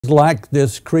Like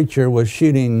this creature was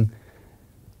shooting,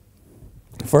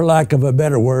 for lack of a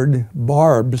better word,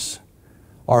 barbs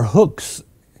or hooks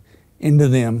into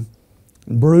them,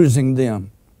 bruising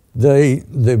them.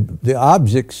 The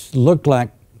objects looked like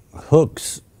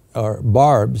hooks or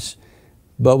barbs,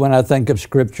 but when I think of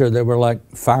Scripture, they were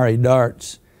like fiery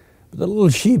darts. The little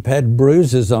sheep had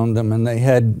bruises on them, and they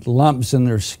had lumps in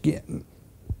their skin.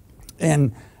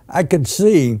 And I could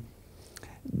see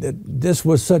that this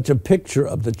was such a picture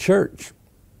of the church.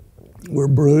 We're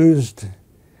bruised,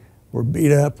 we're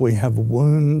beat up, we have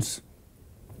wounds,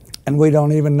 and we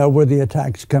don't even know where the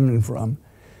attack's coming from.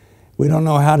 We don't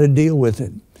know how to deal with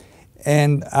it.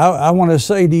 And I want to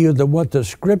say to you that what the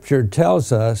Scripture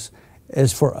tells us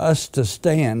is for us to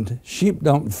stand. Sheep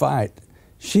don't fight.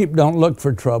 Sheep don't look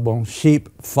for trouble. Sheep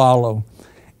follow.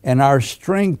 And our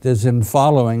strength is in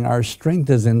following. Our strength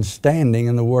is in standing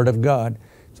in the Word of God.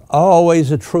 It's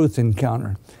always a truth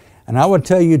encounter. And I would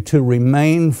tell you to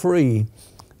remain free.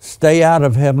 Stay out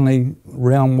of heavenly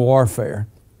realm warfare.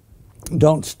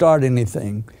 Don't start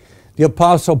anything. The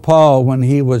Apostle Paul, when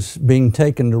he was being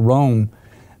taken to Rome,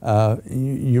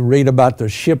 you read about the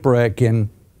shipwreck in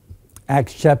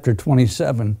Acts chapter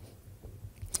 27.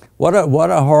 What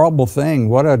a horrible thing.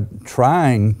 What a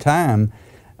trying time.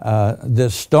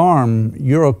 This storm,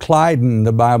 Euroclydon,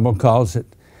 the Bible calls it,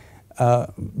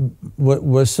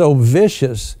 was so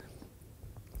vicious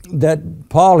that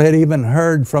Paul had even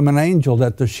heard from an angel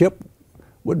that the ship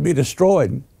would be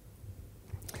destroyed,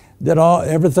 that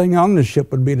everything on the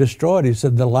ship would be destroyed. He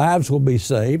said the lives will be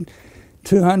saved,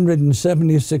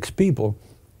 276 people.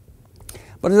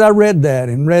 But as I read that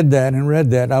and read that and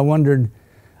read that, I wonder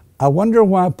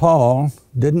why Paul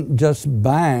didn't just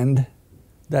bind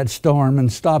that storm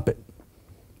and stop it.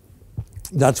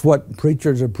 That's what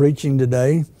preachers are preaching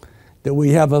today, that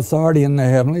we have authority in the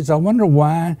heavenlies. I wonder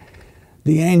why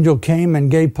the angel came and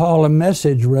gave Paul a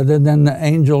message rather than the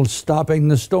angel stopping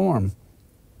the storm.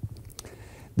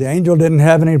 The angel didn't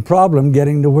have any problem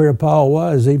getting to where Paul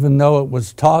was, even though it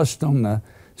was tossed on the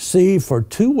sea for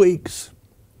 2 weeks.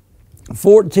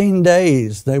 14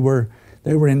 days they were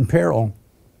in peril.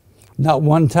 Not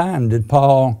one time did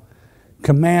Paul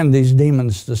command these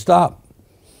demons to stop.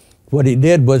 What he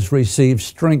did was receive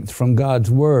strength from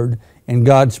God's word and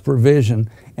God's provision,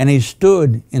 and he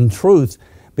stood in truth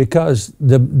because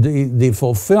the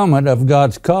fulfillment of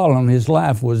God's call on his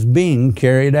life was being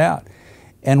carried out.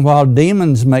 And while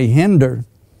demons may hinder,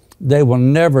 they will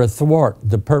never thwart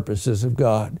the purposes of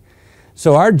God.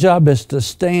 So our job is to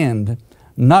stand,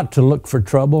 not to look for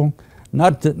trouble,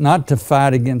 not to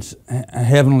fight against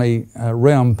heavenly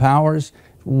realm powers,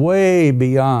 way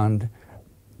beyond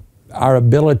our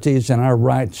abilities and our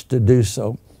rights to do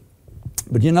so.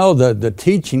 But you know, the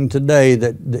teaching today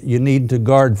that you need to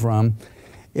guard from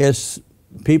is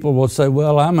people will say,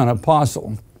 well, I'm an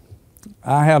apostle.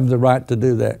 I have the right to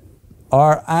do that.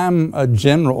 Or I'm a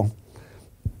general,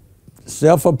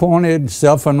 self-appointed,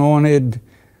 self-anointed.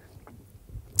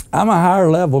 I'm a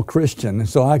higher level Christian,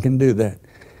 so I can do that.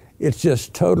 It's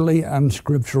just totally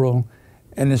unscriptural,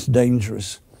 and it's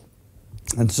dangerous.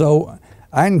 And so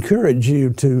I encourage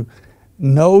you to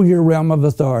know your realm of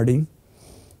authority.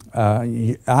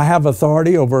 I have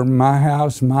authority over my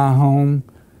house, my home,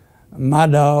 my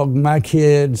dog, my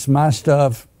kids, my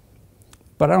stuff,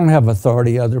 but I don't have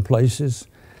authority other places.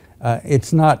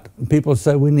 It's not, people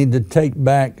say we need to take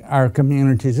back our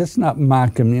communities. It's not my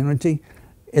community.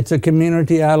 It's a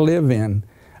community I live in.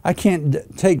 I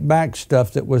can't take back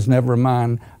stuff that was never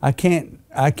mine. I can't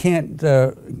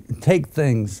take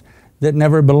things that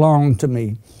never belonged to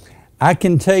me. I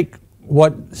can take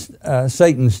what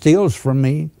Satan steals from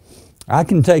me. I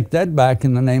can take that back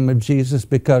in the name of Jesus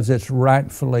because it's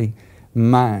rightfully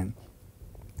mine.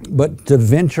 But to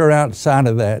venture outside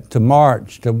of that, to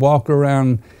march, to walk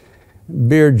around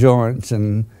beer joints,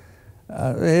 and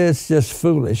it's just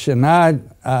foolish. And I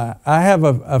have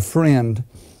a friend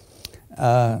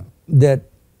that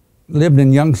lived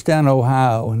in Youngstown,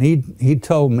 Ohio, and he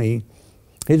told me,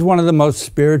 he's one of the most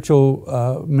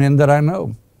spiritual men that I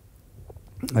know.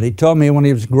 And he told me when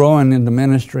he was growing in the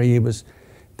ministry, he was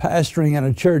pastoring at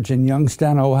a church in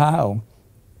Youngstown, Ohio.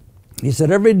 He said,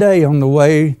 every day on the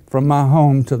way from my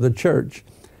home to the church,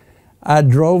 I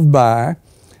drove by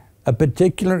a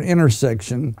particular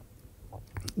intersection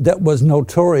that was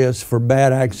notorious for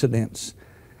bad accidents.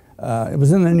 It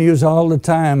was in the news all the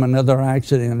time, another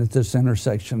accident at this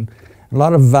intersection. A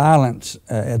lot of violence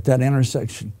at that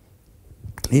intersection.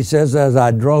 He says, as I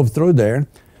drove through there,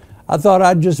 I thought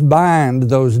I'd just bind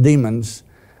those demons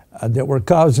that were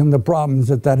causing the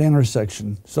problems at that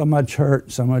intersection. So much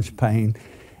hurt, so much pain.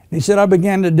 He said, I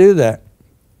began to do that.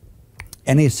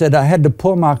 And he said, I had to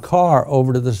pull my car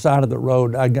over to the side of the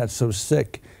road. I got so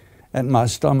sick at my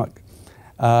stomach.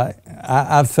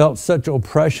 I felt such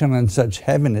oppression and such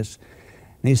heaviness.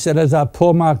 And he said, as I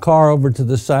pulled my car over to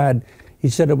the side, he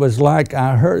said, it was like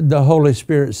I heard the Holy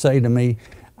Spirit say to me,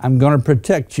 I'm going to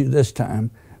protect you this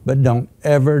time, but don't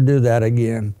ever do that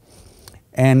again.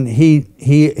 And he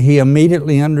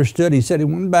immediately understood. He said he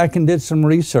went back and did some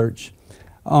research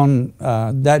on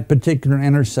that particular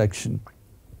intersection.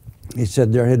 He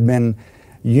said there had been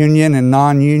union and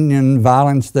non-union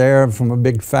violence there from a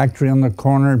big factory on the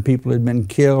corner. People had been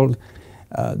killed.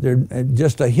 There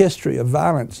just a history of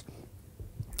violence.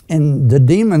 And the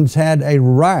demons had a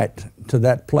right to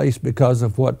that place because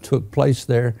of what took place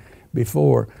there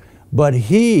before. But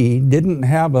he didn't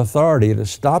have authority to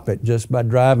stop it just by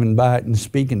driving by it and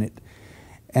speaking it.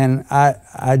 And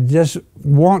I just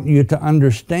want you to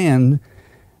understand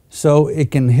so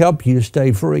it can help you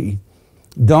stay free.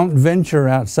 Don't venture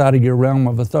outside of your realm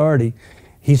of authority.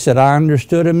 He said, I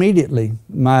understood immediately.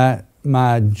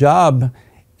 My job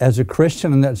as a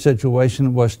Christian in that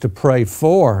situation was to pray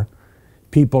for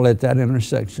people at that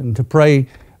intersection, to pray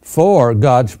for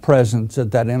God's presence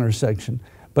at that intersection,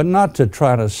 but not to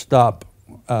try to stop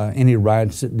any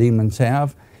rights that demons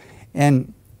have.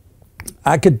 And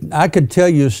I could tell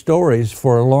you stories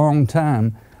for a long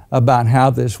time about how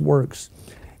this works.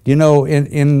 You know,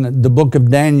 in the book of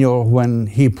Daniel, when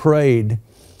he prayed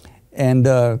and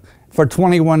for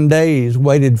 21 days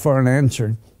waited for an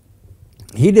answer,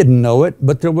 he didn't know it,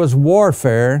 but there was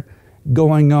warfare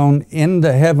going on in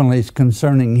the heavenlies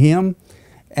concerning him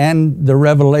and the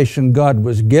revelation God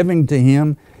was giving to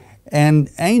him. And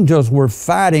angels were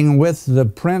fighting with the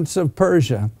prince of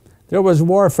Persia. There was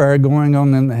warfare going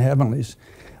on in the heavenlies.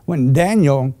 When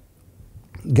Daniel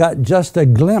got just a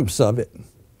glimpse of it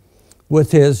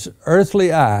with his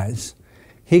earthly eyes,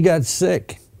 he got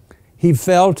sick. He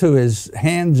fell to his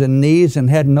hands and knees and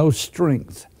had no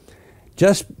strength,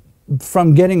 just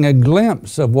from getting a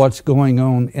glimpse of what's going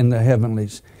on in the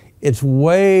heavenlies. It's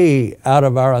way out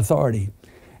of our authority.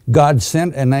 God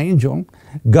sent an angel.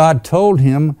 God told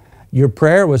him, your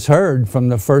prayer was heard from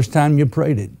the first time you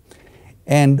prayed it.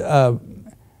 And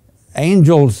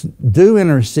angels do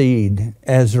intercede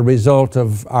as a result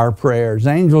of our prayers.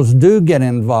 Angels do get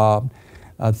involved.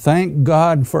 Thank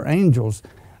God for angels.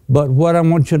 But what I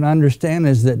want you to understand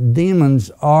is that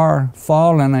demons are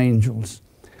fallen angels.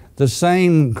 The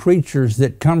same creatures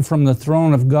that come from the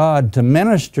throne of God to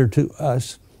minister to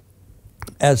us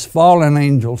as fallen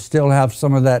angels still have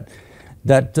some of that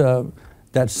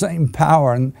same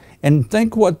power. And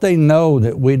think what they know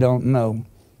that we don't know.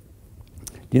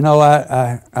 You know,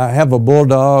 I have a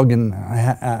bulldog, and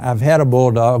I've had a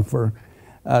bulldog for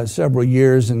several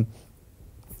years. And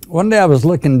one day I was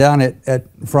looking down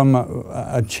from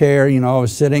a chair, you know, I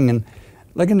was sitting and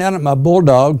looking down at my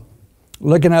bulldog,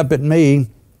 looking up at me,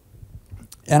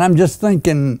 and I'm just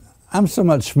thinking, I'm so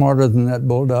much smarter than that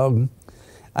bulldog.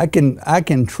 I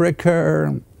can trick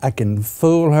her, I can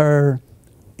fool her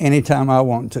anytime I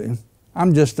want to.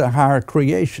 I'm just a higher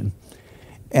creation.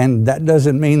 And that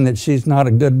doesn't mean that she's not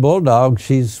a good bulldog.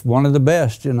 She's one of the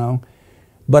best, you know.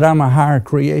 But I'm a higher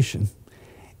creation.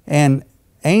 And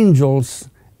angels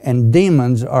and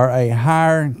demons are a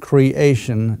higher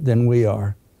creation than we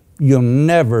are. You'll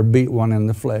never beat one in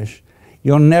the flesh.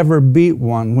 You'll never beat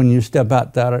one when you step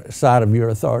outside of your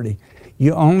authority.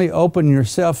 You only open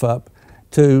yourself up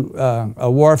to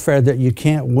a warfare that you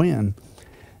can't win.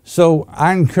 So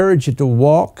I encourage you to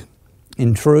walk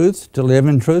in truth, to live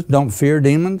in truth. Don't fear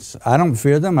demons. I don't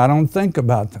fear them. I don't think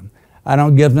about them. I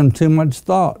don't give them too much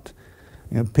thought.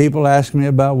 You know, people ask me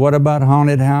about what about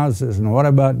haunted houses and what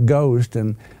about ghosts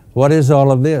and what is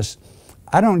all of this.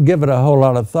 I don't give it a whole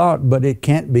lot of thought, but it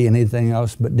can't be anything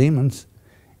else but demons.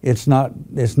 It's not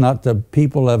the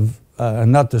people of,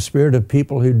 not the spirit of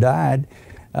people who died.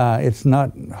 It's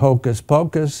not hocus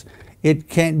pocus. It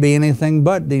can't be anything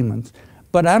but demons.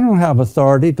 But I don't have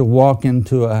authority to walk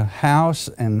into a house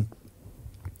and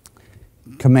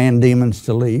command demons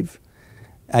to leave.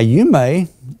 You may,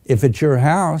 if it's your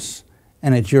house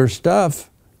and it's your stuff,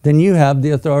 then you have the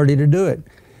authority to do it.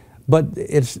 But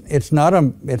it's not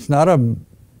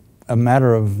a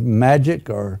matter of magic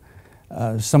or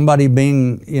somebody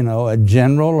being, you know, a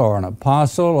general or an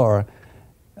apostle or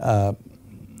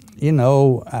you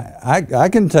know, I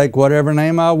can take whatever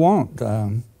name I want.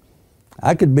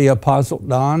 I could be Apostle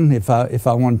Don if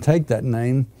I want to take that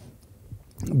name.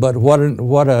 But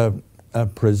what a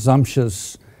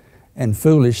presumptuous and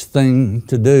foolish thing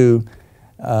to do.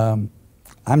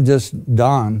 I'm just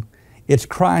Don. It's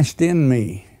Christ in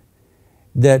me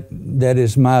that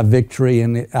is my victory,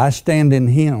 and I stand in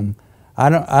Him. I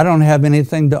don't have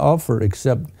anything to offer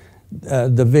except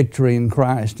the victory in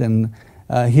Christ and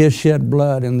His shed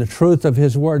blood and the truth of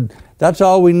His word. That's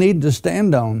all we need to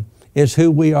stand on, is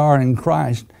who we are in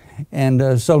Christ.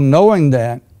 And so knowing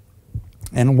that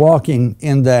and walking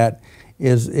in that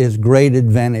is great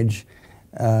advantage.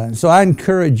 So I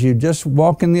encourage you, just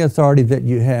walk in the authority that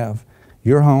you have.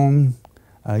 Your home,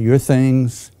 your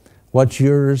things, what's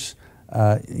yours,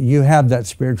 you have that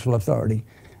spiritual authority.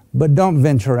 But don't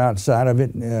venture outside of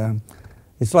it.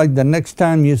 It's like the next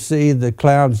time you see the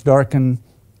clouds darken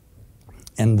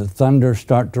and the thunder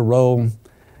start to roll,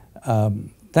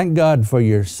 thank God for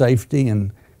your safety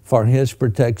and for His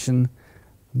protection.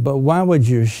 But why would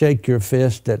you shake your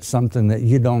fist at something that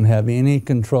you don't have any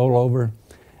control over?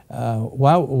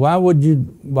 Why would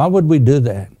we do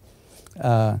that?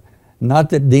 Not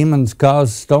that demons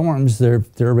cause storms, they're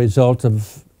a result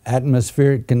of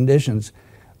atmospheric conditions,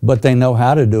 but they know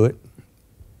how to do it.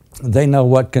 They know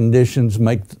what conditions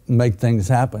make things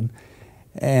happen.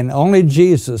 And only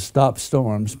Jesus stopped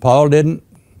storms. Paul didn't,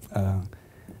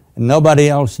 nobody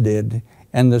else did.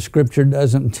 And the scripture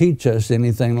doesn't teach us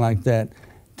anything like that.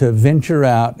 To venture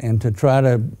out and to try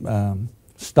to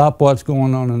stop what's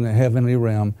going on in the heavenly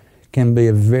realm can be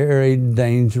a very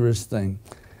dangerous thing.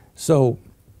 So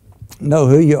know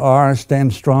who you are,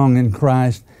 stand strong in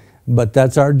Christ, but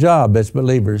that's our job as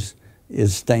believers,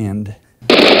 is stand.